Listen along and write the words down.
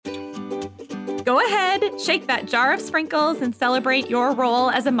Go ahead, shake that jar of sprinkles and celebrate your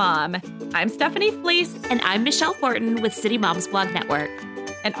role as a mom. I'm Stephanie Fleece. And I'm Michelle Thornton with City Moms Blog Network.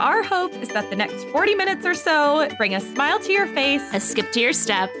 And our hope is that the next 40 minutes or so bring a smile to your face, a skip to your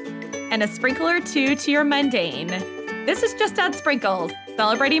step, and a sprinkle or two to your mundane. This is Just Add Sprinkles,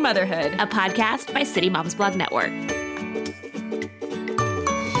 Celebrating Motherhood, a podcast by City Moms Blog Network.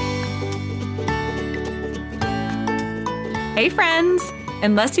 Hey friends,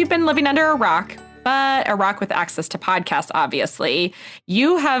 unless you've been living under a rock, but a rock with access to podcasts, obviously,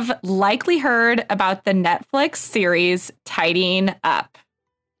 you have likely heard about the Netflix series Tidying Up.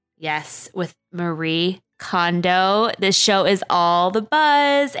 Yes, with Marie Kondo. This show is all the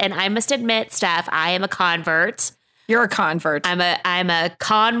buzz, and I must admit, Steph, I am a convert. You're a convert. I'm a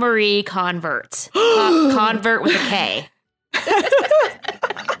KonMari convert. Convert with a K.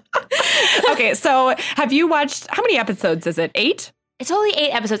 Okay, so have you watched, how many episodes is it? 8? It's only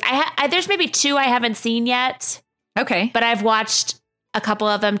 8 episodes. There's maybe 2 I haven't seen yet. Okay. But I've watched a couple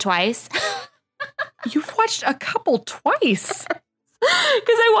of them twice. You've watched a couple twice? Because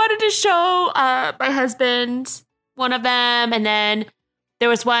I wanted to show my husband one of them. And then there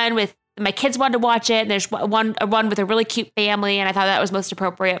was one with, my kids wanted to watch it. And there's one with a really cute family. And I thought that was most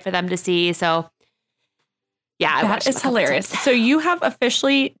appropriate for them to see. So yeah, that is hilarious. So you have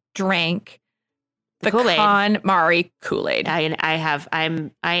officially drank the Kool-Aid. KonMari Kool-Aid. I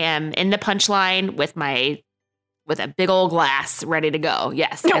am in the punchline with a big old glass ready to go.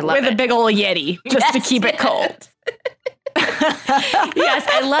 Yes, I love it. With a big old Yeti just to keep it cold. Yes,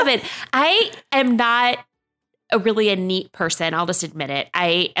 I love it. I am not really a neat person. I'll just admit it.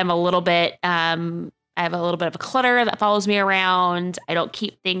 I am a little bit, I have a little bit of a clutter that follows me around. I don't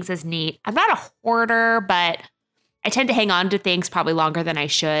keep things as neat. I'm not a hoarder, but I tend to hang on to things probably longer than I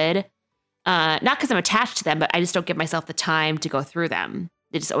should. Not because I'm attached to them, but I just don't give myself the time to go through them.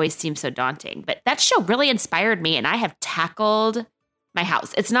 It just always seems so daunting. But that show really inspired me, and I have tackled my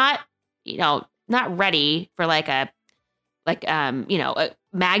house. It's not, not ready for a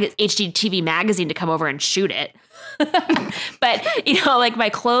HGTV magazine to come over and shoot it. But, my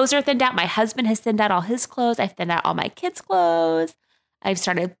clothes are thinned out. My husband has thinned out all his clothes. I've thinned out all my kids' clothes. I've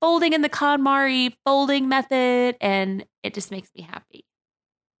started folding in the KonMari folding method, and it just makes me happy.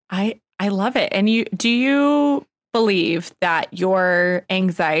 I love it. And do you believe that your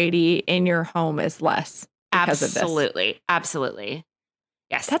anxiety in your home is less because of this? Absolutely.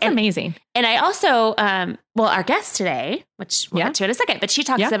 Yes. That's amazing. And I also, our guest today, which we'll get to in a second, but she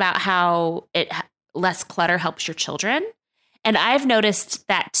talks about how less clutter helps your children. And I've noticed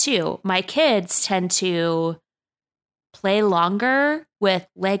that too. My kids tend to play longer with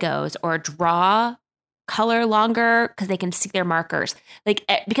Legos or draw color longer because they can see their markers.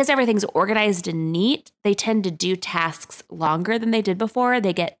 Because everything's organized and neat, they tend to do tasks longer than they did before.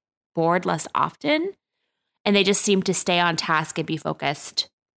 They get bored less often, and they just seem to stay on task and be focused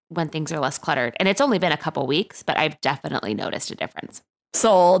when things are less cluttered. And it's only been a couple weeks, but I've definitely noticed a difference.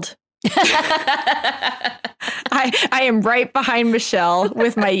 Sold. I am right behind Michelle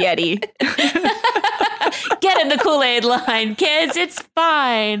with my Yeti. Get in the Kool-Aid line, kids. It's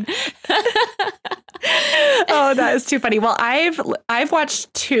fine. Oh, that is too funny. Well, I've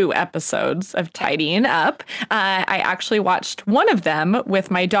watched 2 episodes of Tidying Up. I actually watched one of them with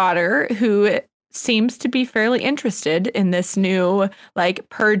my daughter, who seems to be fairly interested in this new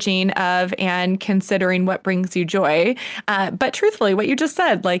purging of and considering what brings you joy. But truthfully, what you just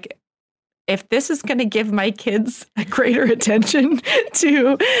said, if this is going to give my kids a greater attention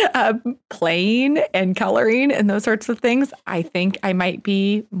to playing and coloring and those sorts of things, I think I might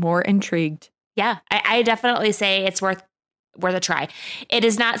be more intrigued. Yeah, I definitely say it's worth a try. It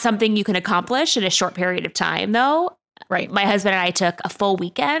is not something you can accomplish in a short period of time, though. Right. My husband and I took a full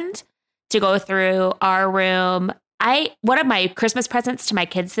weekend to go through our room. One of my Christmas presents to my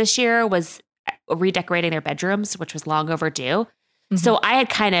kids this year was redecorating their bedrooms, which was long overdue. Mm-hmm. So I had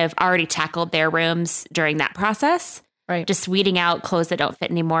kind of already tackled their rooms during that process. Right. Just weeding out clothes that don't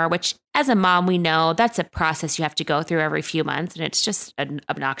fit anymore, which as a mom, we know that's a process you have to go through every few months. And it's just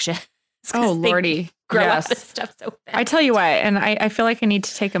obnoxious. Oh, Lordy. Grow up with stuff so fast. I tell you what, and I feel like I need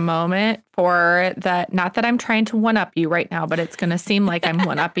to take a moment for that. Not that I'm trying to one-up you right now, but it's going to seem like I'm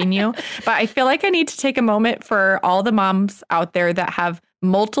one-upping you. But I feel like I need to take a moment for all the moms out there that have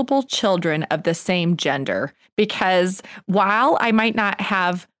multiple children of the same gender. Because while I might not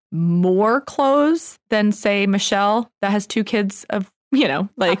have more clothes than, say, Michelle, that has 2 kids of,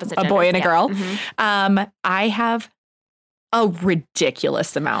 Opposite a boy and a girl, Mm-hmm. I have a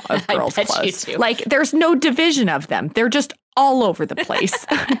ridiculous amount of girls' I bet clothes. You do. There's no division of them. They're just all over the place.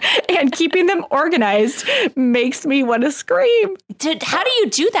 And keeping them organized makes me want to scream. How do you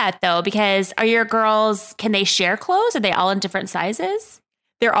do that, though? Because are your girls, can they share clothes? Are they all in different sizes?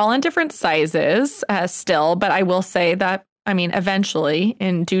 They're all in different sizes still, but I will say that, I mean, eventually,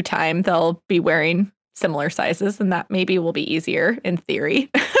 in due time, they'll be wearing similar sizes, and that maybe will be easier in theory.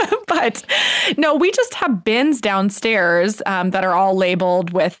 But no, we just have bins downstairs that are all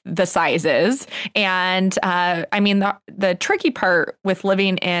labeled with the sizes. And I mean, the tricky part with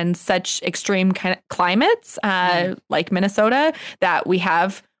living in such extreme kind of climates like Minnesota, that we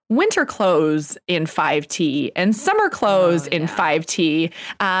have winter clothes in 5T and summer clothes in 5T.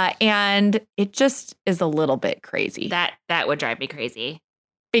 And it just is a little bit crazy. That would drive me crazy.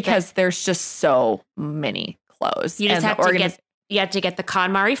 Because there's just so many clothes. You just have to get the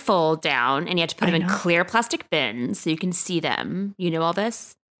KonMari fold down, and you have to put them in clear plastic bins so you can see them. You know all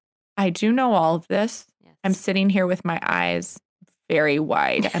this? I do know all of this. Yes. I'm sitting here with my eyes very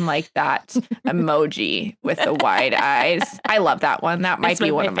wide. I'm like that emoji with the wide eyes. I love that one. That might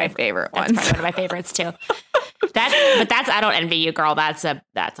be one of my favorite ones. That's one of my favorites too. I don't envy you, girl. That's a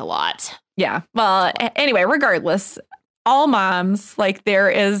lot. Yeah. Well, anyway, regardless, all moms, like, there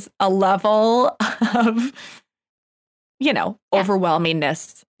is a level of,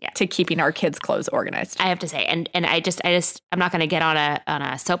 overwhelmingness to keeping our kids' clothes organized. I have to say, and I'm not going to get on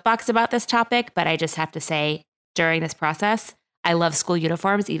a soapbox about this topic, but I just have to say, during this process, I love school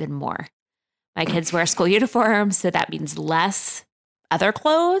uniforms even more. My kids wear school uniforms, so that means less other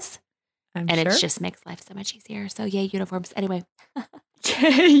clothes. It just makes life so much easier. So yay, uniforms. Anyway.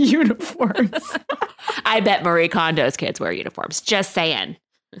 Yay, uniforms. I bet Marie Kondo's kids wear uniforms. Just saying.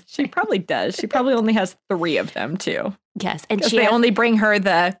 She probably does. She probably only has 3 of them, too. Yes. And they only bring her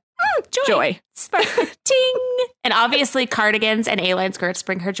the joy. Ting. And obviously cardigans and A-line skirts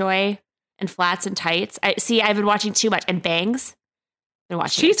bring her joy, and flats and tights. I've been watching too much. And bangs. Been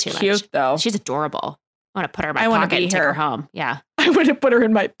watching She's too cute, much. Though. She's adorable. I want to put her in my pocket and take her home. Yeah. I want to put her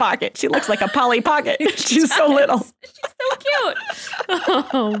in my pocket. She looks like a Polly Pocket. She's so little. She's so cute.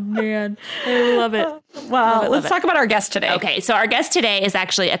 Oh, man. I love it. Well, let's talk about our guest today. Okay. So our guest today is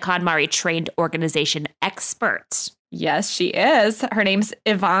actually a KonMari trained organization expert. Yes, she is. Her name's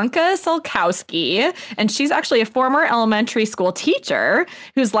Ivanka Solkowski, and she's actually a former elementary school teacher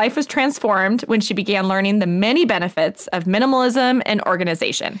whose life was transformed when she began learning the many benefits of minimalism and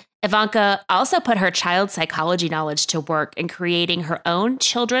organization. Ivanka also put her child psychology knowledge to work in creating her own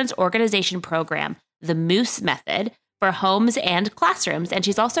children's organization program, the Moose Method, for homes and classrooms, and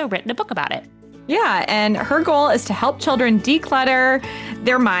she's also written a book about it. Yeah, and her goal is to help children declutter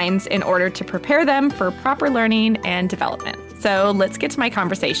their minds in order to prepare them for proper learning and development. So let's get to my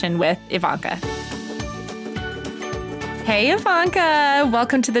conversation with Ivanka. Hey, Ivanka.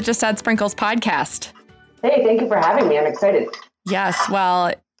 Welcome to the Just Add Sprinkles podcast. Hey, thank you for having me. I'm excited. Yes,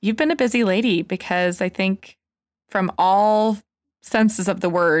 well, you've been a busy lady because I think from all senses of the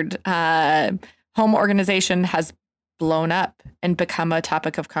word, home organization has blown up and become a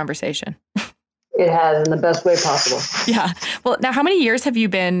topic of conversation. It has, in the best way possible. Yeah. Well, now, how many years have you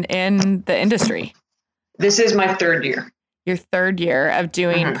been in the industry? This is my 3rd year. Your 3rd year of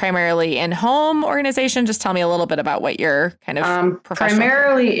doing primarily in-home organization. Just tell me a little bit about what your kind of professional...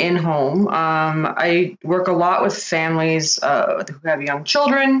 Primarily in-home. I work a lot with families who have young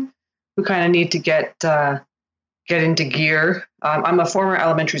children who kind of need to get into gear. I'm a former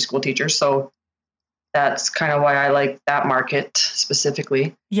elementary school teacher, so that's kind of why I like that market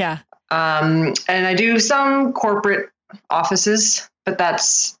specifically. Yeah. And I do some corporate offices, but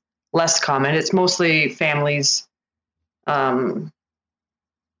that's less common. It's mostly families. I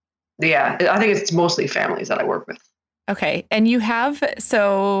think it's mostly families that I work with. Okay. And you have,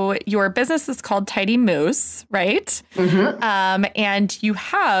 so your business is called Tidy Moose, right? Mm-hmm. And you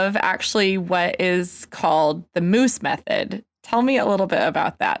have actually what is called the Moose Method. Tell me a little bit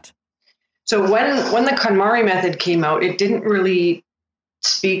about that. So when the KonMari method came out, it didn't really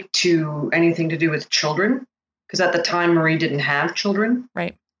speak to anything to do with children, because at the time Marie didn't have children.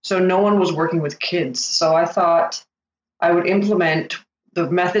 Right. So no one was working with kids. So I thought I would implement the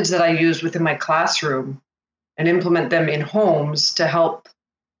methods that I used within my classroom and implement them in homes to help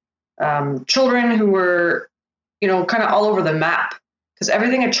children who were, kind of all over the map, because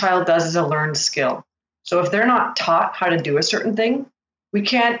everything a child does is a learned skill. So if they're not taught how to do a certain thing, we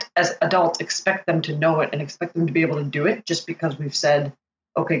can't, as adults, expect them to know it and expect them to be able to do it just because we've said,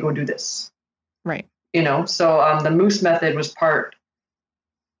 okay, go do this. Right. So the Moose Method was part,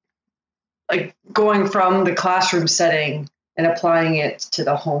 like going from the classroom setting and applying it to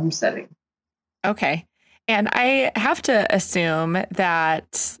the home setting. Okay. And I have to assume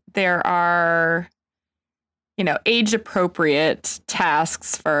that there are, age appropriate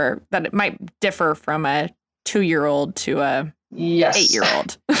tasks for that it might differ from a 2-year-old to a yes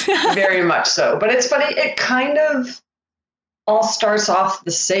 8-year-old. Very much so. But it's funny, it kind of all starts off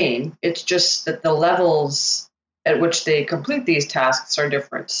the same. It's just that the levels at which they complete these tasks are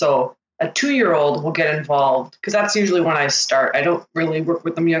different. So a 2-year-old will get involved because that's usually when I start. I don't really work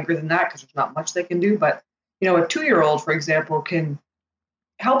with them younger than that because there's not much they can do. But, a 2-year-old, for example, can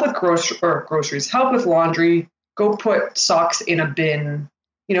help with groceries, help with laundry, go put socks in a bin.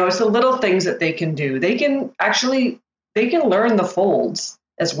 It's the little things that they can do. They can learn the folds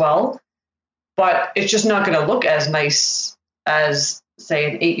as well, but it's just not going to look as nice as,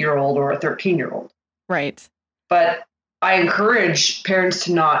 say, an 8-year-old or a 13-year-old. Right. But I encourage parents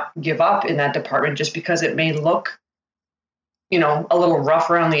to not give up in that department just because it may look, a little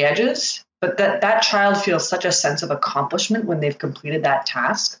rough around the edges. But that child feels such a sense of accomplishment when they've completed that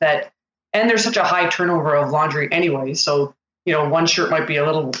task and there's such a high turnover of laundry anyway. So, one shirt might be a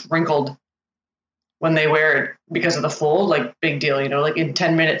little wrinkled when they wear it because of the fold, like big deal, like in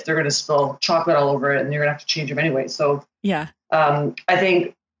 10 minutes, they're going to spill chocolate all over it and you're going to have to change them anyway. So yeah, I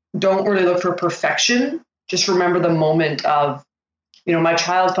think don't really look for perfection. Just remember the moment of, my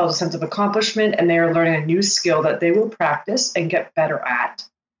child felt a sense of accomplishment and they are learning a new skill that they will practice and get better at.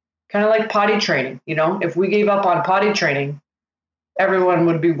 Kind of like potty training. If we gave up on potty training, everyone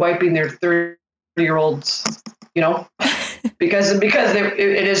would be wiping their 30-year-olds, because it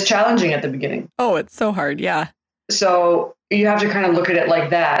is challenging at the beginning. Oh, it's so hard. Yeah. So you have to kind of look at it like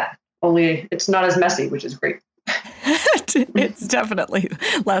that, only it's not as messy, which is great. It's definitely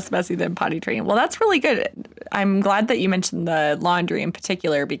less messy than potty training. Well, that's really good. I'm glad that you mentioned the laundry in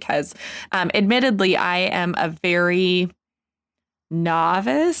particular, because admittedly, I am a very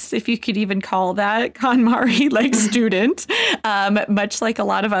novice, if you could even call that, KonMari student. Much like a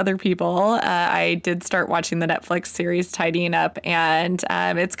lot of other people, I did start watching the Netflix series Tidying Up, and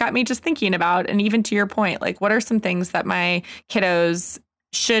it's got me just thinking about, and even to your point, what are some things that my kiddos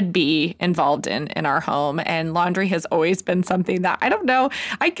should be involved in our home. And laundry has always been something that, I don't know,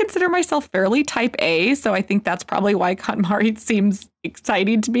 I consider myself fairly type A. So I think that's probably why KonMari seems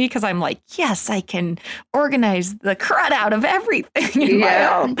exciting to me, because I'm like, yes, I can organize the crud out of everything in my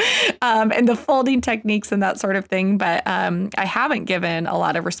home, and the folding techniques and that sort of thing. But I haven't given a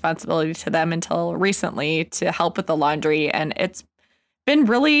lot of responsibility to them until recently to help with the laundry. And it's been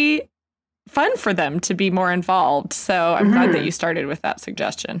really fun for them to be more involved. So I'm glad that you started with that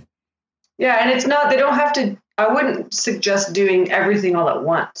suggestion. Yeah. And it's not, they don't have to, I wouldn't suggest doing everything all at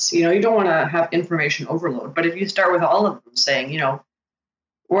once. You don't want to have information overload, but if you start with all of them saying,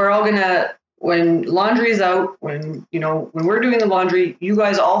 we're all going to, when laundry is out, when we're doing the laundry, you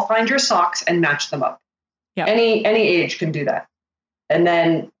guys all find your socks and match them up. Yeah. Any age can do that. And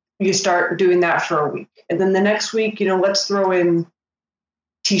then you start doing that for a week. And then the next week, let's throw in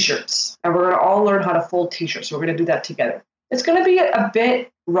T-shirts, and we're going to all learn how to fold T-shirts. So we're going to do that together. It's going to be a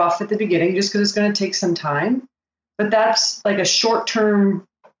bit rough at the beginning just because it's going to take some time, but that's like a short-term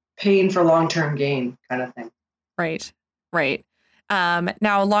pain for long-term gain kind of thing. Right.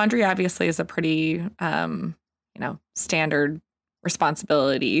 Now, laundry obviously is a pretty, standard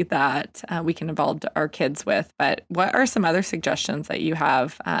responsibility that we can involve our kids with. But what are some other suggestions that you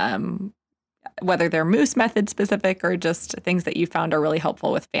have, whether they're Moose method specific or just things that you found are really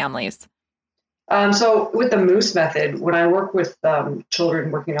helpful with families? So with the Moose method, when I work with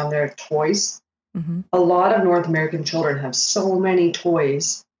children working on their toys, a lot of North American children have so many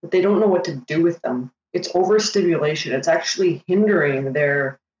toys that they don't know what to do with them. It's overstimulation. It's actually hindering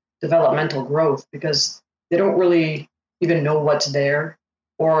their developmental growth because they don't really even know what's there.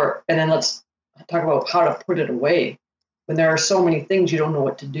 And then let's talk about how to put it away. When there are so many things, you don't know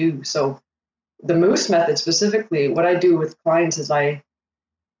what to do. So the Moose method specifically, what I do with clients is I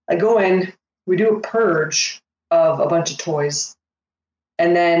go in, we do a purge of a bunch of toys,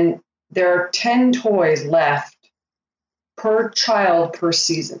 and then there are 10 toys left per child per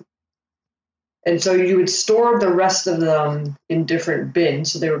season. And so you would store the rest of them in different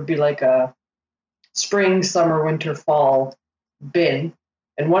bins. So there would be like a spring, summer, winter, fall bin.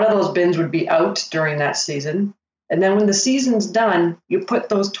 And one of those bins would be out during that season. And then when the season's done, you put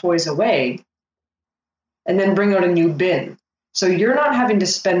those toys away and then bring out a new bin. So you're not having to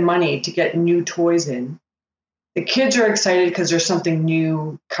spend money to get new toys in. The kids are excited because there's something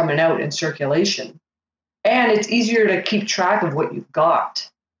new coming out in circulation. And it's easier to keep track of what you've got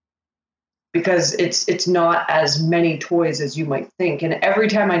because it's not as many toys as you might think. And every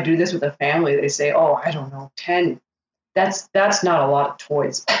time I do this with a family, they say, oh, I don't know, 10. That's not a lot of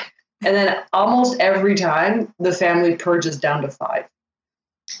toys. And then almost every time the family purges down to 5.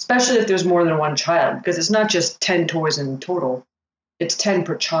 especially if there's more than one child, because it's not just 10 toys in total, it's 10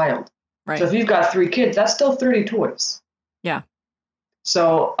 per child. Right. So if you've got 3 kids, that's still 30 toys. Yeah.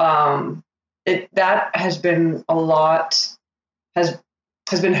 So that has been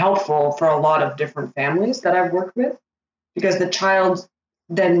has been helpful for a lot of different families that I've worked with, because the children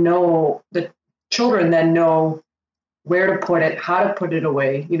then know where to put it, how to put it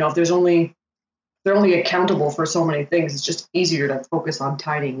away. You know, if they're only accountable for so many things, it's just easier to focus on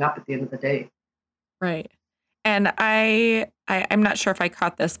tidying up at the end of the day. Right. And I'm not sure if I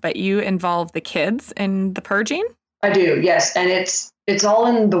caught this, but you involve the kids in the purging? I do, yes. And it's all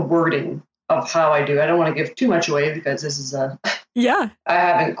in the wording of how I do. I don't want to give too much away because this is I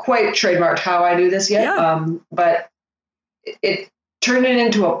haven't quite trademarked how I do this yet. Yeah. But it turned it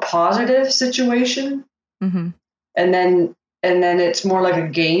into a positive situation. Mm-hmm. And then it's more like a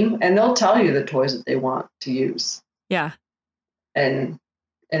game, and they'll tell you the toys that they want to use. Yeah. And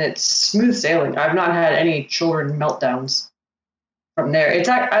it's smooth sailing. I've not had any children meltdowns from there. And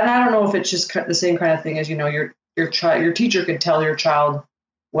I don't know if it's just the same kind of thing as, you know, your teacher could tell your child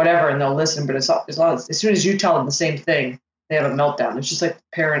whatever and they'll listen, but as soon as you tell them the same thing, they have a meltdown. It's just like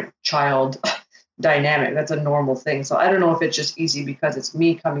parent-child dynamic. That's a normal thing. So I don't know if it's just easy because it's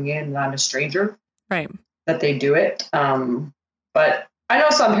me coming in and I'm a stranger. Right. That they do it. But I know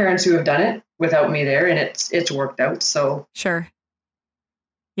some parents who have done it without me there, and it's worked out. So sure.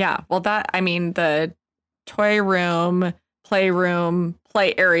 Yeah. Well, the toy room, playroom,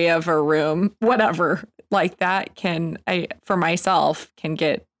 play area of a room, whatever like that for myself can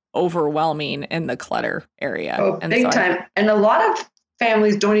get overwhelming in the clutter area. Oh, big time. And a lot of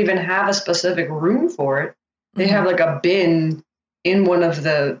families don't even have a specific room for it. They have like a bin in one of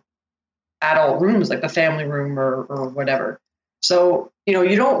the adult rooms, like the family room or whatever. So, you know,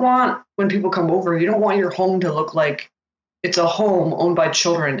 you don't want, when people come over, you don't want your home to look like it's a home owned by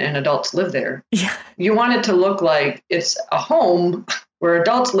children and adults live there. Yeah. You want it to look like it's a home where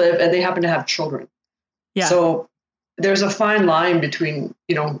adults live and they happen to have children. Yeah. So there's a fine line between,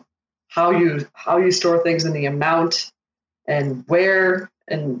 you know, how you store things and the amount and where,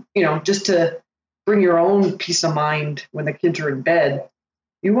 and, you know, just to bring your own peace of mind when the kids are in bed.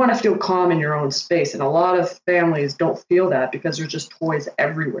 You want to feel calm in your own space. And a lot of families don't feel that because there's just toys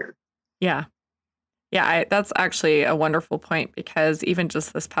everywhere. Yeah. Yeah, that's actually a wonderful point, because even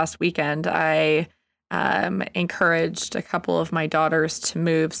just this past weekend, I encouraged a couple of my daughters to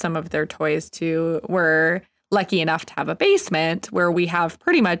move some of their toys to, we're lucky enough to have a basement where we have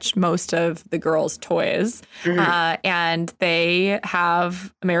pretty much most of the girls' toys. Mm-hmm. And they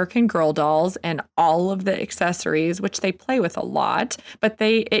have American Girl dolls and all of the accessories, which they play with a lot, but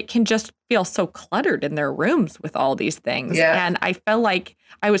it can just feel so cluttered in their rooms with all these things. Yeah. And I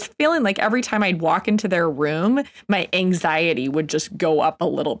was feeling like every time I'd walk into their room, my anxiety would just go up a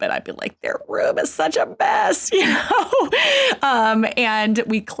little bit. I'd be like, their room is such a mess, you know? And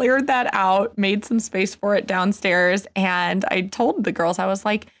we cleared that out, made some space for it downstairs. And I told the girls, I was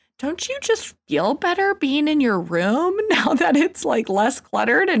like, don't you just feel better being in your room now that it's like less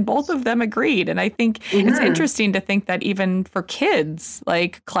cluttered? And both of them agreed. And I think it's interesting to think that even for kids,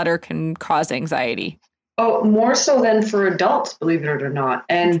 like clutter can cause anxiety. Oh, more so than for adults, believe it or not.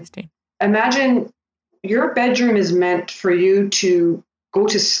 And imagine your bedroom is meant for you to go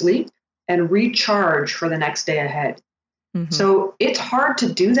to sleep and recharge for the next day ahead. Mm-hmm. So it's hard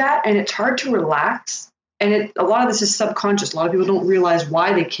to do that, and it's hard to relax. And a lot of this is subconscious. A lot of people don't realize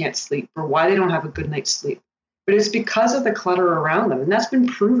why they can't sleep or why they don't have a good night's sleep. But it's because of the clutter around them, and that's been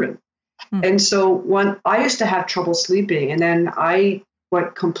proven. Mm-hmm. And so when I used to have trouble sleeping, and then I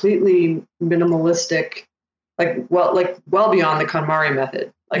went completely minimalistic, well beyond the KonMari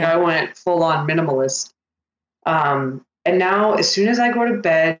method. I went full on minimalist. And now as soon as I go to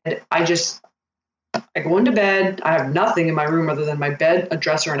bed, I go into bed. I have nothing in my room other than my bed, a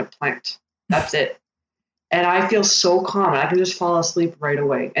dresser, and a plant. That's it. And I feel so calm. I can just fall asleep right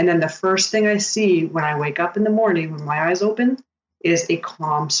away. And then the first thing I see when I wake up in the morning, when my eyes open, is a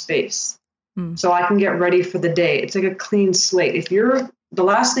calm space. So I can get ready for the day. It's like a clean slate. If the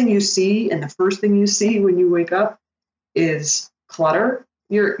last thing you see and the first thing you see when you wake up is clutter,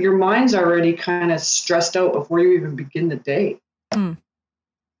 your mind's already kind of stressed out before you even begin the day. And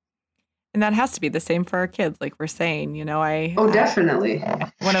that has to be the same for our kids, like we're saying, you know, definitely.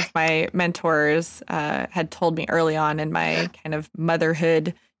 One of my mentors had told me early on in my kind of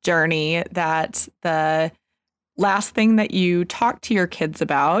motherhood journey that the last thing that you talk to your kids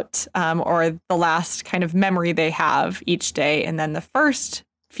about, or the last kind of memory they have each day, and then the first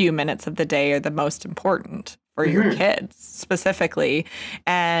few minutes of the day are the most important for your kids specifically.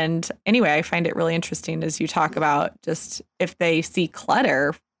 And anyway, I find it really interesting as you talk about just if they see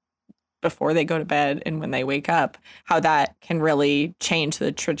clutter before they go to bed and when they wake up, how that can really change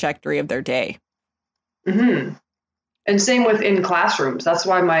the trajectory of their day. Mm-hmm. And same within classrooms. That's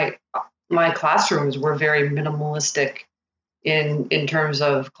why my classrooms were very minimalistic in terms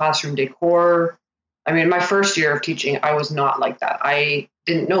of classroom decor. I mean, my first year of teaching, I was not like that. I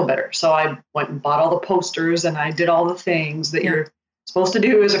didn't know better. So I went and bought all the posters and I did all the things that you're supposed to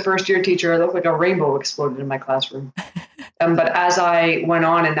do as a first year teacher. I looked like a rainbow exploded in my classroom. But as I went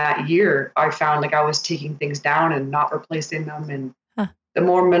on in that year, I found like I was taking things down and not replacing them. And the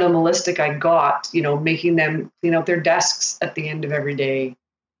more minimalistic I got, making them clean out their desks at the end of every day,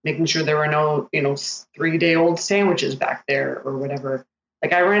 making sure there were no, 3-day-old sandwiches back there or whatever.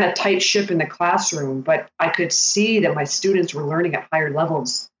 Like I ran a tight ship in the classroom, but I could see that my students were learning at higher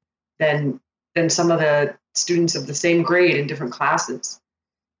levels than some of the students of the same grade in different classes,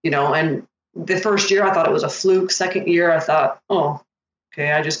 and the first year I thought it was a fluke. Second year I thought, oh,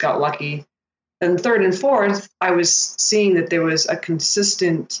 okay, I just got lucky. And third and fourth, I was seeing that there was a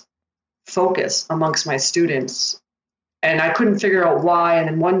consistent focus amongst my students and I couldn't figure out why. And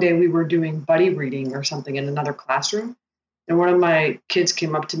then one day we were doing buddy reading or something in another classroom. And one of my kids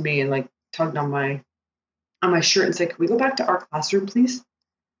came up to me and like tugged on my shirt and said, "Can we go back to our classroom, please?"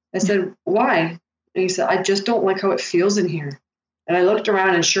 I said, "Why?" And he said, "I just don't like how it feels in here." And I looked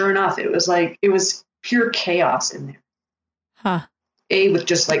around and sure enough, it was pure chaos in there. Huh. With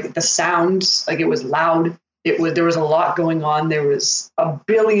just like the sounds, like it was loud. There was a lot going on. There was a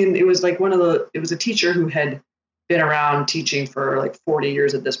billion. It was like it was a teacher who had been around teaching for like 40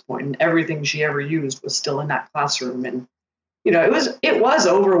 years at this point, and everything she ever used was still in that classroom. And it was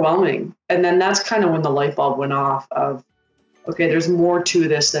overwhelming. And then that's kind of when the light bulb went off of, okay, there's more to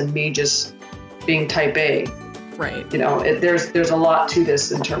this than me just being type A. Right. There's a lot to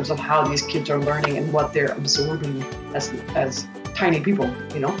this in terms of how these kids are learning and what they're absorbing as tiny people,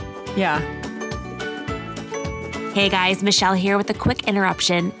 Yeah. Hey guys, Michelle here with a quick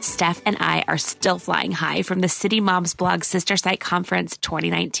interruption. Steph and I are still flying high from the City Moms Blog Sister Site Conference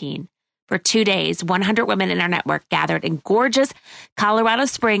 2019. For 2 days, 100 women in our network gathered in gorgeous Colorado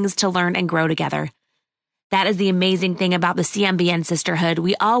Springs to learn and grow together. That is the amazing thing about the CMBN sisterhood.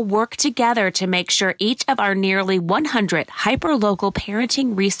 We all work together to make sure each of our nearly 100 hyper-local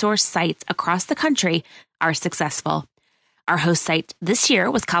parenting resource sites across the country are successful. Our host site this year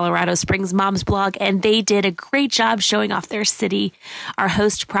was Colorado Springs Moms Blog, and they did a great job showing off their city. Our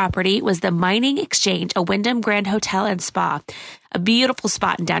host property was the Mining Exchange, a Wyndham Grand Hotel and Spa, a beautiful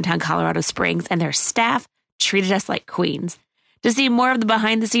spot in downtown Colorado Springs, and their staff treated us like queens. To see more of the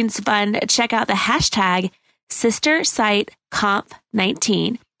behind-the-scenes fun, check out the hashtag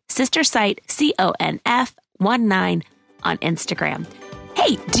SisterSiteConf19, SisterSiteConf19 on Instagram.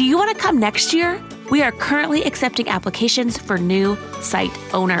 Hey, do you want to come next year? We are currently accepting applications for new site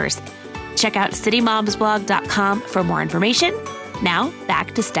owners. Check out citymomsblog.com for more information. Now,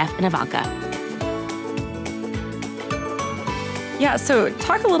 back to Steph and Ivanka. Yeah, so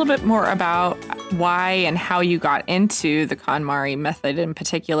talk a little bit more about why and how you got into the KonMari method in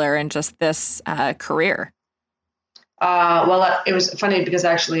particular and just this career. Well, it was funny because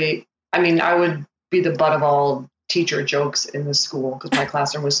actually, I would be the butt of all teacher jokes in the school because my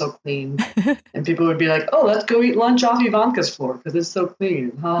classroom was so clean. And people would be like, "Oh, let's go eat lunch off Ivanka's floor because it's so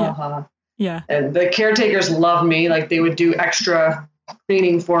clean." Ha ha ha. Yeah. And the caretakers loved me. Like they would do extra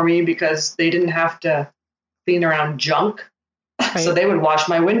cleaning for me because they didn't have to clean around junk. Right. So they would wash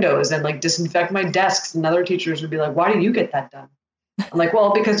my windows and like disinfect my desks. And other teachers would be like, "Why do you get that done?" I'm like,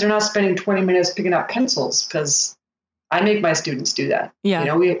 "Well, because they're not spending 20 minutes picking up pencils because I make my students do that."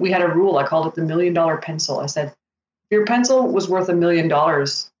 Yeah. We had a rule. I called it the $1 million pencil. I said, if your pencil was worth $1 million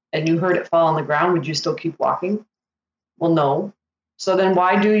and you heard it fall on the ground, would you still keep walking? Well, no. So then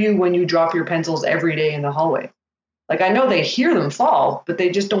why do you when you drop your pencils every day in the hallway? Like I know they hear them fall, but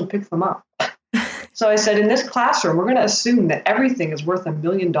they just don't pick them up. So I said, in this classroom, we're going to assume that everything is worth $1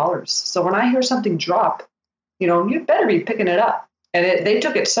 million. So when I hear something drop, you better be picking it up. And they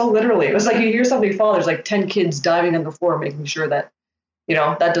took it so literally. It was like you hear something fall, there's like 10 kids diving on the floor, making sure that,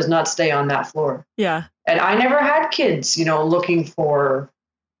 that does not stay on that floor. Yeah. And I never had kids, looking for,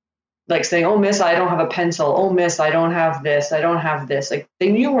 like saying, "Oh, miss, I don't have a pencil. Oh, miss, I don't have this. I don't have this." Like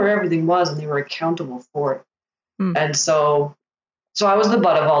they knew where everything was and they were accountable for it. And so I was the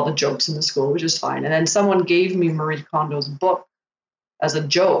butt of all the jokes in the school, which is fine. And then someone gave me Marie Kondo's book as a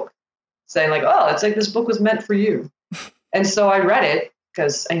joke, saying like, "Oh, it's like this book was meant for you." And so I read it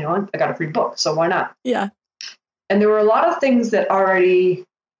because, I got a free book. So why not? Yeah. And there were a lot of things that already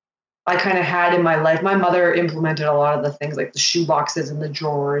I kind of had in my life. My mother implemented a lot of the things like the shoe boxes and the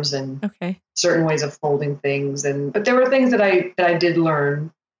drawers and certain ways of folding things. But there were things that I did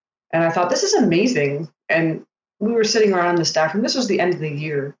learn, and I thought, this is amazing. And we were sitting around in the staff room. This was the end of the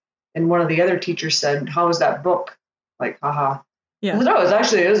year. And one of the other teachers said, how was that book? Like, haha. Yeah. I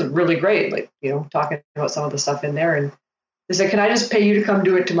said, it was really great. Like, talking about some of the stuff in there. And they said, can I just pay you to come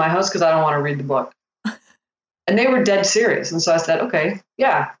do it to my house? Because I don't want to read the book. And they were dead serious. And so I said, okay,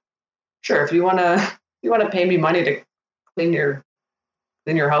 yeah, sure. If you want to pay me money to clean your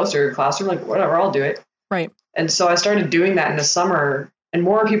house or your classroom, like whatever, I'll do it. Right. And so I started doing that in the summer, and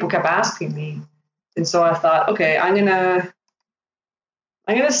more people kept asking me. And so I thought, okay, I'm gonna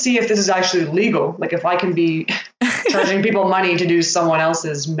see if this is actually legal. Like if I can be charging people money to do someone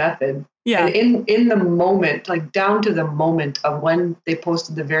else's method. Yeah. And in the moment, like down to the moment of when they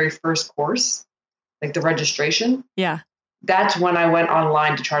posted the very first course, like the registration. Yeah. That's when I went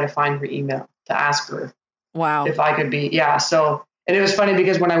online to try to find her email to ask her. Wow. If I could be. Yeah. So, and it was funny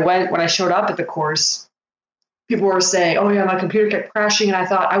because when I showed up at the course, people were saying, oh yeah, my computer kept crashing and I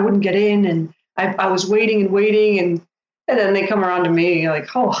thought I wouldn't get in, and I was waiting and then they come around to me like,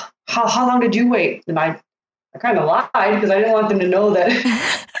 oh, how long did you wait? And I kind of lied because I didn't want them to know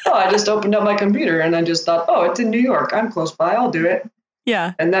that, I just opened up my computer and I just thought, it's in New York. I'm close by. I'll do it.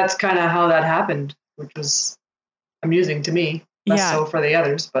 Yeah. And that's kind of how that happened, which was amusing to me, less so for the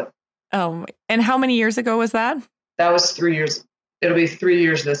others. But and how many years ago was that? That was 3 years. It'll be 3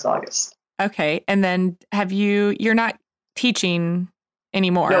 years this August. Okay. And then you're not teaching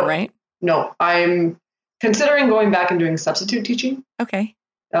anymore, right? No, I'm considering going back and doing substitute teaching. Okay.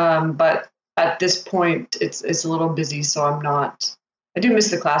 But at this point, it's a little busy, so I'm not. I do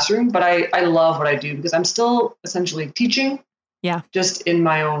miss the classroom, but I love what I do because I'm still essentially teaching. Yeah. Just in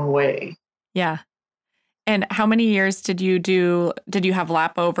my own way. Yeah. And how many years did you have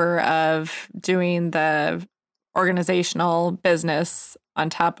lap over of doing the organizational business on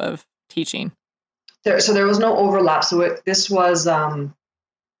top of teaching? So there was no overlap. So this was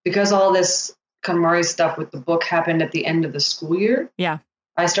because all this KonMari stuff with the book happened at the end of the school year. Yeah.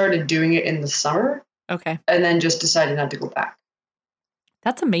 I started doing it in the summer. Okay. And then just decided not to go back.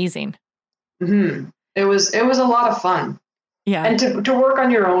 That's amazing. Mm-hmm. It was a lot of fun. Yeah. And to work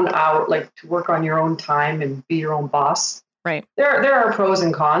on your own hour, like to work on your own time and be your own boss. Right. There are pros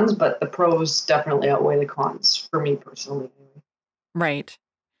and cons, but the pros definitely outweigh the cons for me personally. Right.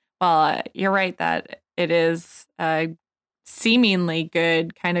 Well, you're right that it is a seemingly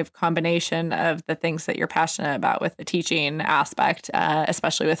good kind of combination of the things that you're passionate about with the teaching aspect,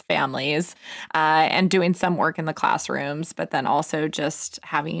 especially with families, and doing some work in the classrooms, but then also just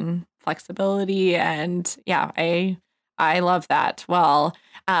having flexibility. And yeah, I love that. Well,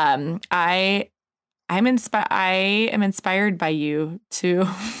 I am inspired by you to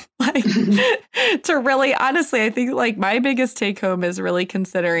to really, honestly, I think like my biggest take home is really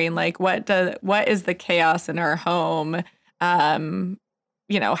considering like what is the chaos in our home?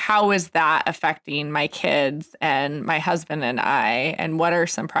 How is that affecting my kids and my husband and I, and what are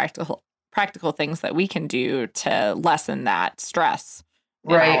some practical things that we can do to lessen that stress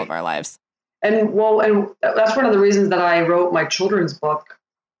in all of our lives? And that's one of the reasons that I wrote my children's book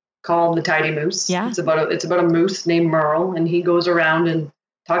called The Tidy Moose. Yeah. It's about a moose named Merle, and he goes around and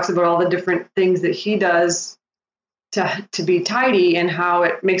talks about all the different things that he does to be tidy and how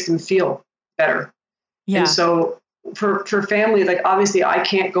it makes him feel better. Yeah. And so for families, like obviously I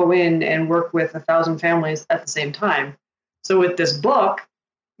can't go in and work with 1,000 families at the same time. So with this book,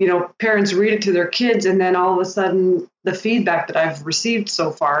 parents read it to their kids, and then all of a sudden the feedback that I've received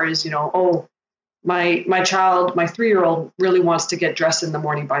so far is, my child, my 3-year-old really wants to get dressed in the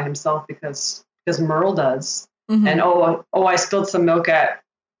morning by himself because Merle does. Mm-hmm. And I spilled some milk at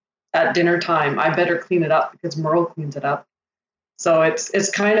dinner time. I better clean it up because Merle cleans it up. So it's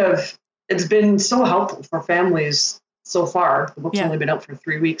been so helpful for families so far. The book's only been out for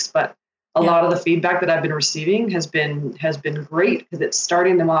 3 weeks, but a lot of the feedback that I've been receiving has been great because it's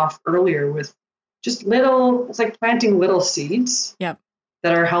starting them off earlier with just it's like planting little seeds that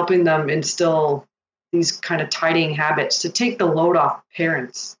are helping them instill these kind of tidying habits to take the load off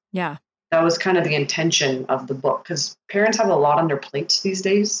parents. Yeah. That was kind of the intention of the book because parents have a lot on their plates these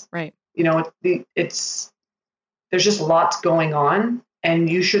days. Right. There's just lots going on, and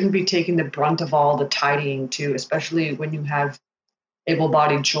you shouldn't be taking the brunt of all the tidying too, especially when you have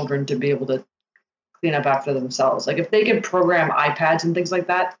able-bodied children to be able to clean up after themselves. Like if they can program iPads and things like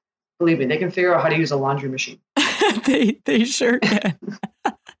that, believe me, they can figure out how to use a laundry machine. They sure can.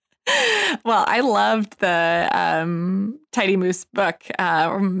 Well, I loved the Tidy Moose book,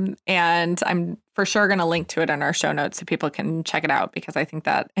 and I'm for sure going to link to it in our show notes so people can check it out, because I think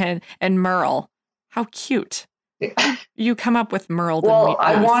that, and Merle, how cute. You come up with Merle. Well,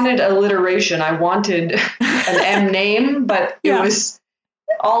 I wanted alliteration. I wanted an M name, but it was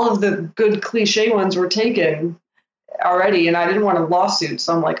all of the good cliche ones were taken already, and I didn't want a lawsuit.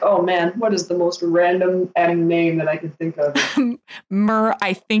 So I'm like, oh man, what is the most random M name that I can think of?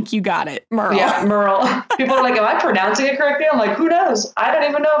 I think you got it. Merle. Yeah, Merle. People are like, am I pronouncing it correctly? I'm like, who knows? I don't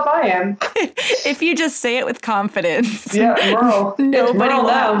even know if I am. If you just say it with confidence. Yeah, Merle. Nobody will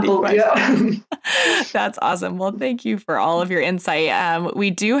have any questions. That's awesome. Well, thank you for all of your insight. We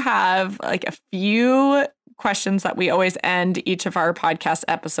do have like a few questions that we always end each of our podcast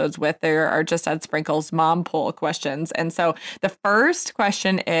episodes with. There are Just Add Sprinkles mom poll questions. And so the first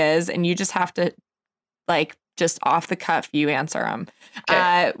question is, and you just have to like just off the cuff, you answer them.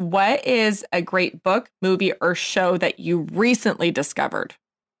 Okay. What is a great book, movie, or show that you recently discovered?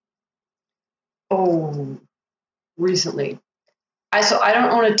 Oh, recently. I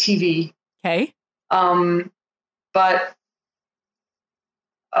don't own a TV. Okay. But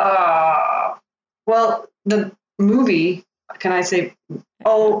well, the movie, can I say,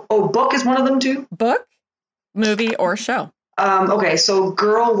 book is one of them too? Book, movie, or show. Okay, so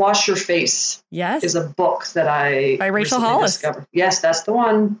Girl, Wash Your Face. Yes. Is a book that I by Rachel Hollis discovered. Yes, that's the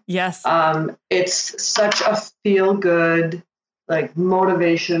one. Yes. It's such a feel good, like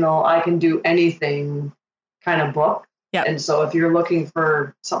motivational, I can do anything kind of book. Yeah. And so if you're looking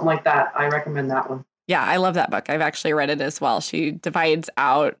for something like that, I recommend that one. Yeah, I love that book. I've actually read it as well. She divides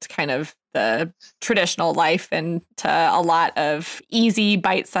out kind of the traditional life into a lot of easy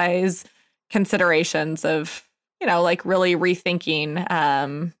bite-sized considerations of, like really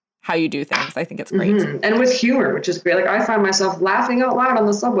rethinking how you do things. I think it's great. Mm-hmm. And with humor, which is great. Like I find myself laughing out loud on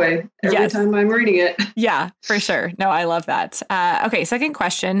the subway every time I'm reading it. Yeah, for sure. No, I love that. Okay, second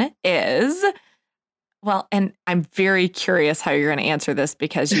question is, well, and I'm very curious how you're going to answer this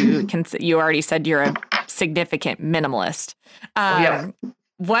because you already said you're a significant minimalist.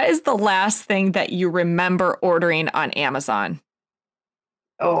 What is the last thing that you remember ordering on Amazon?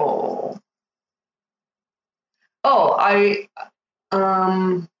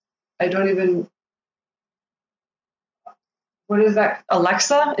 I don't even. What is that?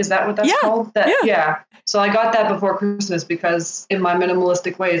 Alexa? Is that what that's called? Yeah. So I got that before Christmas because in my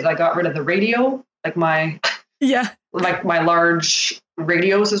minimalistic ways, I got rid of the radio, like my large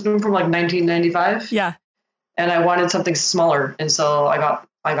radio system from like 1995. Yeah. And I wanted something smaller, and so I got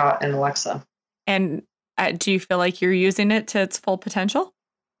an Alexa. And do you feel like you're using it to its full potential?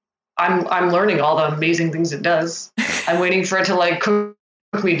 I'm learning all the amazing things it does. I'm waiting for it to like cook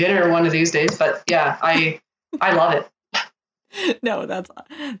me dinner one of these days, but yeah, I love it. No, that's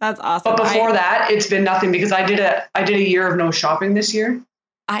awesome. But before that, it's been nothing because I did a year of no shopping this year.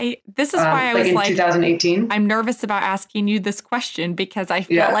 This is why I was in 2018. I'm nervous about asking you this question because I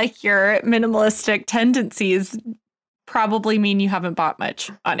feel like your minimalistic tendencies probably mean you haven't bought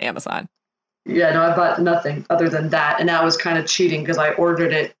much on Amazon. Yeah, no, I bought nothing other than that. And that was kind of cheating because I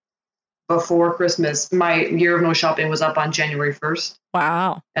ordered it before Christmas. My year of no shopping was up on January 1st.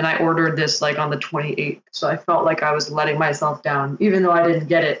 Wow. And I ordered this like on the 28th. So I felt like I was letting myself down, even though I didn't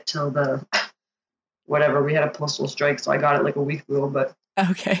get it till whatever. We had a postal strike. So I got it like a week ago, but.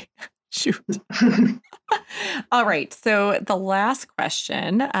 Okay. Shoot. All right. So the last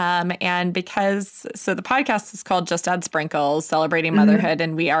question, and the podcast is called Just Add Sprinkles, Celebrating Motherhood,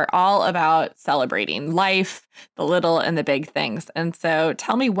 and we are all about celebrating life, the little and the big things. And so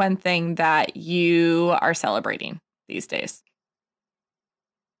tell me one thing that you are celebrating these days.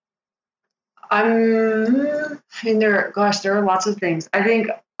 There are lots of things. I think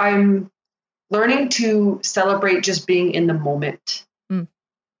I'm learning to celebrate just being in the moment.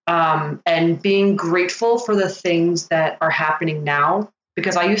 And being grateful for the things that are happening now,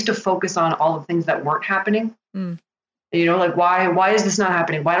 because I used to focus on all the things that weren't happening. Like why is this not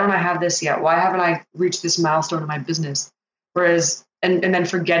happening? Why don't I have this yet? Why haven't I reached this milestone in my business? Whereas, and then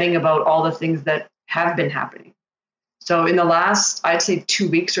forgetting about all the things that have been happening. So in the last, I'd say 2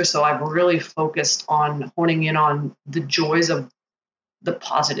 weeks or so, I've really focused on honing in on the joys of the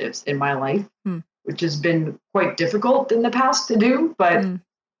positives in my life, which has been quite difficult in the past to do, but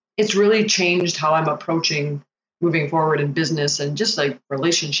it's really changed how I'm approaching moving forward in business and just like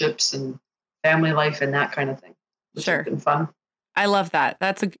relationships and family life and that kind of thing. Sure. It's been fun. I love that.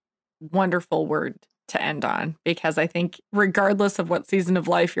 That's a wonderful word to end on, because I think regardless of what season of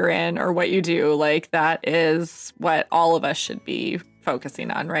life you're in or what you do, like that is what all of us should be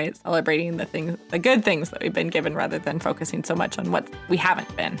focusing on, right? Celebrating the good things that we've been given rather than focusing so much on what we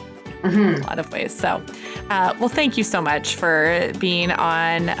haven't been. in a lot of ways. So, well, thank you so much for being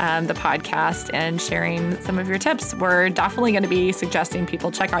on the podcast and sharing some of your tips. We're definitely going to be suggesting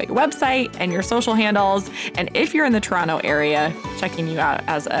people check out your website and your social handles. And if you're in the Toronto area, checking you out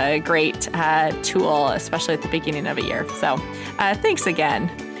as a great tool, especially at the beginning of a year. So thanks again.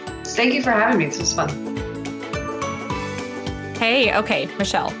 Thank you for having me. This was fun. Hey, okay,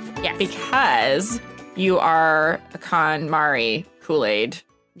 Michelle. Yes. Because you are a KonMari Kool-Aid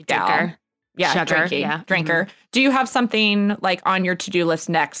gal. Drinker. Yeah, Sugar, drinker. Mm-hmm. Do you have something like on your to-do list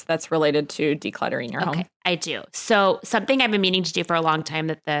next that's related to decluttering your home? I do. So something I've been meaning to do for a long time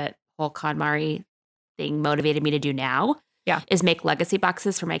that the whole KonMari thing motivated me to do now is make legacy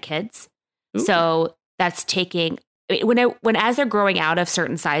boxes for my kids. Ooh. So that's taking when as they're growing out of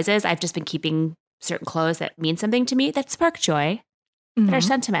certain sizes, I've just been keeping certain clothes that mean something to me that spark joy, that are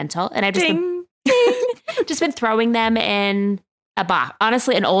sentimental, and I've just been throwing them in a box,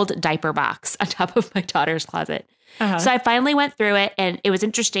 honestly, an old diaper box on top of my daughter's closet. So I finally went through it, and it was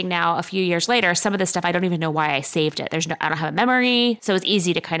interesting. Now, a few years later, some of the stuff I don't even know why I saved it. I don't have a memory, so it's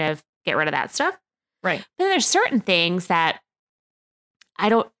easy to kind of get rid of that stuff. Right. Then there's certain things that I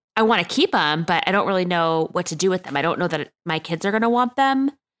want to keep them, but I don't really know what to do with them. I don't know that my kids are going to want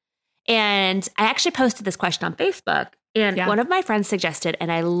them. And I actually posted this question on Facebook, and one of my friends suggested,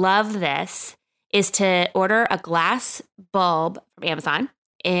 and I love this, is to order a glass bulb from Amazon,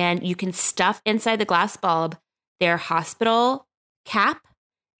 and you can stuff inside the glass bulb their hospital cap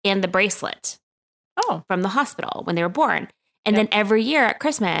and the bracelet from the hospital when they were born. And then every year at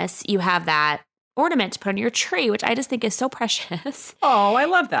Christmas, you have that ornament to put on your tree, which I just think is so precious. Oh, I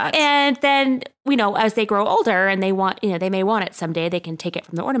love that. And then, as they grow older and they want, they may want it someday, they can take it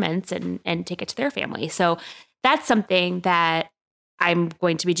from the ornaments and take it to their family. So that's something that I'm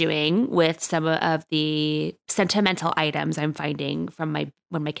going to be doing with some of the sentimental items I'm finding from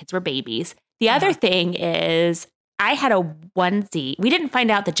when my kids were babies. The other thing is I had a onesie. We didn't find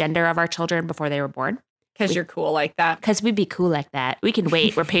out the gender of our children before they were born. Because you're cool like that. Because we'd be cool like that. We can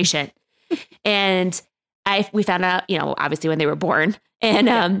wait. We're patient. And we found out, obviously when they were born.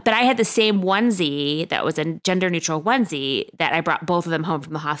 And but I had the same onesie that was a gender neutral onesie that I brought both of them home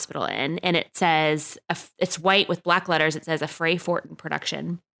from the hospital in. And it says, it's white with black letters. It says a Frey Fortin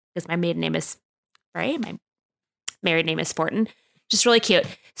production, because my maiden name is Frey. My married name is Fortin. Just really cute.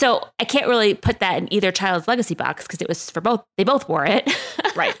 So I can't really put that in either child's legacy box because it was for both. They both wore it.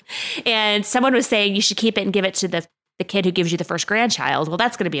 Right. And someone was saying you should keep it and give it to the kid who gives you the first grandchild. Well,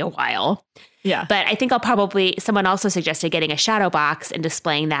 that's going to be a while. Yeah. But I think someone also suggested getting a shadow box and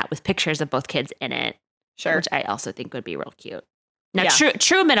displaying that with pictures of both kids in it. Sure. Which I also think would be real cute. Now,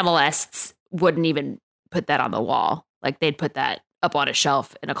 true minimalists wouldn't even put that on the wall. Like they'd put that up on a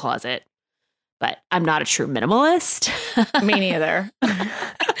shelf in a closet. But I'm not a true minimalist. Me neither.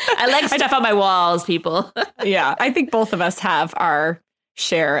 I like stuff on my walls, people. Yeah. I think both of us have our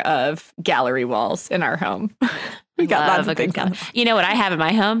share of gallery walls in our home. We got lots of things. You know what I have in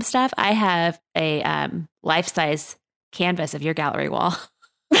my home stuff? I have a life-size canvas of your gallery wall.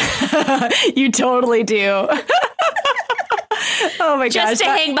 You totally do. Oh my gosh. Just to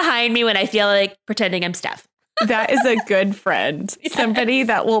hang behind me when I feel like pretending I'm Steph. That is a good friend. Yes. Somebody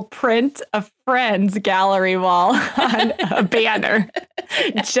that will print a friend's gallery wall on a banner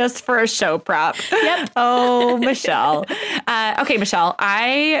just for a show prop. Yep. Oh, Michelle. Okay, Michelle,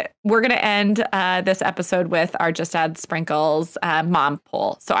 we're going to end this episode with our Just Add Sprinkles mom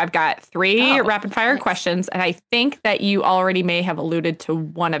poll. So I've got 3 rapid fire questions, and I think that you already may have alluded to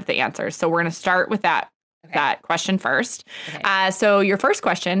one of the answers. So we're going to start with that question first. Okay. So your first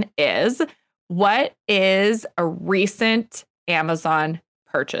question is, what is a recent Amazon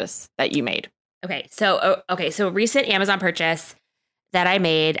purchase that you made? Okay. So recent Amazon purchase that I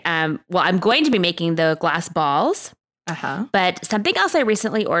made. I'm going to be making the glass balls. But something else I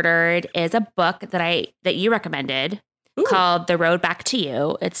recently ordered is a book that you recommended called The Road Back to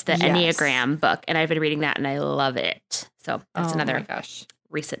You. It's the Enneagram book, and I've been reading that and I love it. So that's another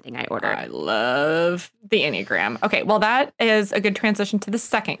recent thing I ordered. I love the Enneagram. Okay, well, that is a good transition to the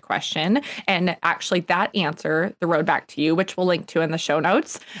second question. And actually, that answer, The Road Back to You, which we'll link to in the show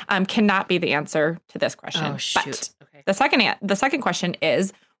notes, cannot be the answer to this question. Oh, shoot. But the second question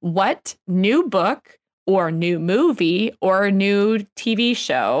is, what new book or new movie or new TV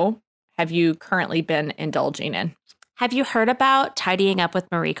show have you currently been indulging in? Have you heard about Tidying Up with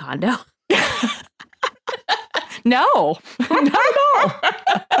Marie Kondo? No, not at all.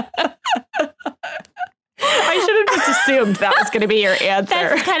 I should have just assumed assumed that was going to be your answer.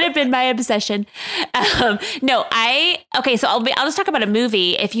 That's kind of been my obsession. Okay, so I'll just talk about a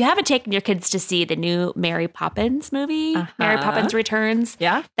movie. If you haven't taken your kids to see the new Mary Poppins movie, Mary Poppins Returns,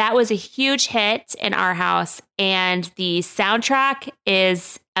 that was a huge hit in our house, and the soundtrack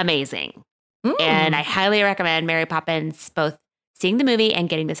is amazing. And I highly recommend Mary Poppins, both seeing the movie and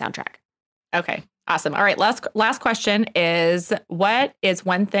getting the soundtrack. Okay, awesome. All right, last question is, what is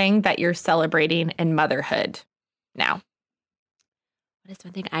one thing that you're celebrating in motherhood now? What is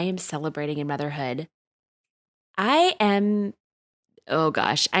one thing I am celebrating in motherhood? I'm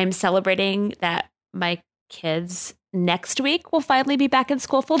celebrating that my kids next week will finally be back in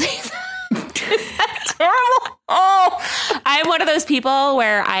school full days. Is that terrible? Oh, I'm one of those people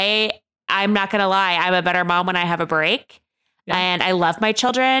where I'm not going to lie. I'm a better mom when I have a break. Yeah. And I love my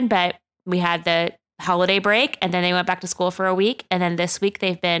children, but we had the holiday break and then they went back to school for a week. And then this week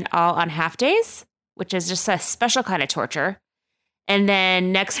they've been all on half days, which is just a special kind of torture. And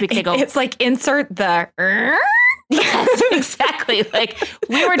then next week they go. It's like insert the. Yes, exactly. Like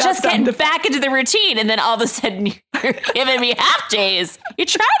we were just getting back into the routine. And then all of a sudden you're giving me half days. You're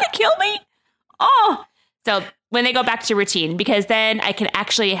trying to kill me. Oh, so when they go back to routine, because then I can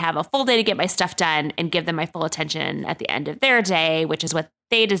actually have a full day to get my stuff done and give them my full attention at the end of their day, which is what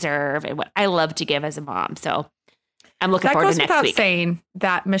they deserve and what I love to give as a mom. So I'm looking forward to next week. That goes without saying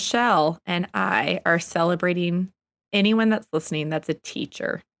that Michelle and I are celebrating anyone that's listening that's a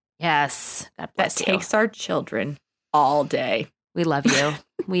teacher. Yes. God bless that takes our children all day. We love you.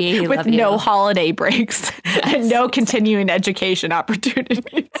 We with love you. No holiday breaks and no continuing education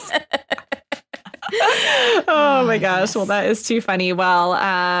opportunities. Oh my gosh. Well, that is too funny. Well,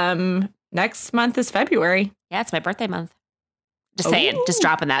 next month is February. Yeah, it's my birthday month. Just saying, just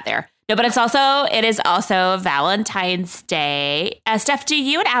dropping that there. No, but it is also Valentine's Day. Steph, do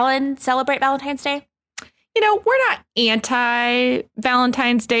you and Alan celebrate Valentine's Day? You know, we're not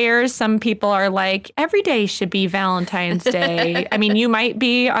anti-Valentine's Dayers. Some people are like, every day should be Valentine's Day. I mean, you might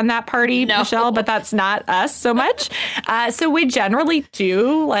be on that party, Michelle, but that's not us so much. So we generally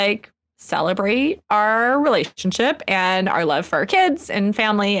do celebrate our relationship and our love for our kids and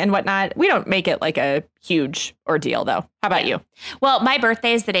family and whatnot. We don't make it like a huge ordeal, though. How about you? Well, my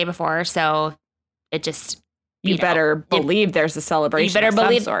birthday is the day before, so it just... You better believe there's a celebration of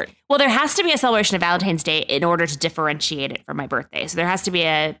some sort. Well, there has to be a celebration of Valentine's Day in order to differentiate it from my birthday. So there has to be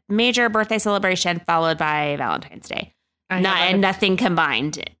a major birthday celebration followed by Valentine's Day. Nothing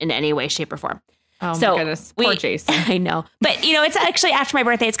combined in any way, shape, or form. Oh, my goodness. Poor Jason. I know. But, it's actually after my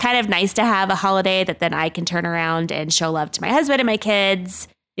birthday, it's kind of nice to have a holiday that then I can turn around and show love to my husband and my kids.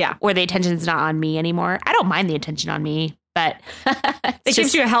 Yeah. Or the attention's not on me anymore. I don't mind the attention on me, but it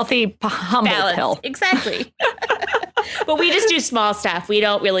gives you a healthy, humble pill. Exactly. But we just do small stuff. We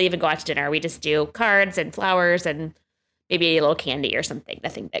don't really even go out to dinner. We just do cards and flowers and maybe a little candy or something.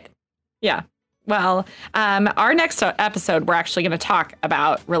 Nothing big. Yeah. Well, our next episode, we're actually going to talk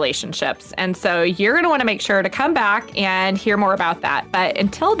about relationships. And so you're going to want to make sure to come back and hear more about that. But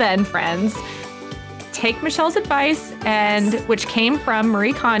until then, friends, take Michelle's advice, which came from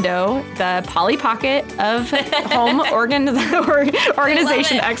Marie Kondo, the Polly Pocket of home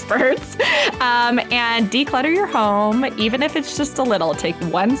organization experts, and declutter your home, even if it's just a little. Take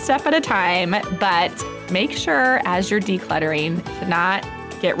one step at a time, but make sure as you're decluttering to not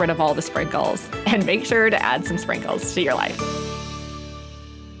get rid of all the sprinkles and make sure to add some sprinkles to your life.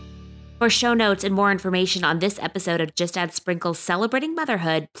 For show notes and more information on this episode of Just Add Sprinkles Celebrating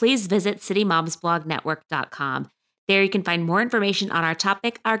Motherhood, please visit citymomsblognetwork.com. There you can find more information on our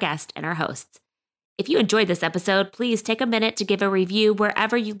topic, our guest, and our hosts. If you enjoyed this episode, please take a minute to give a review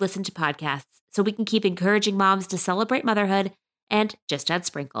wherever you listen to podcasts so we can keep encouraging moms to celebrate motherhood and just add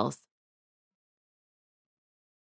sprinkles.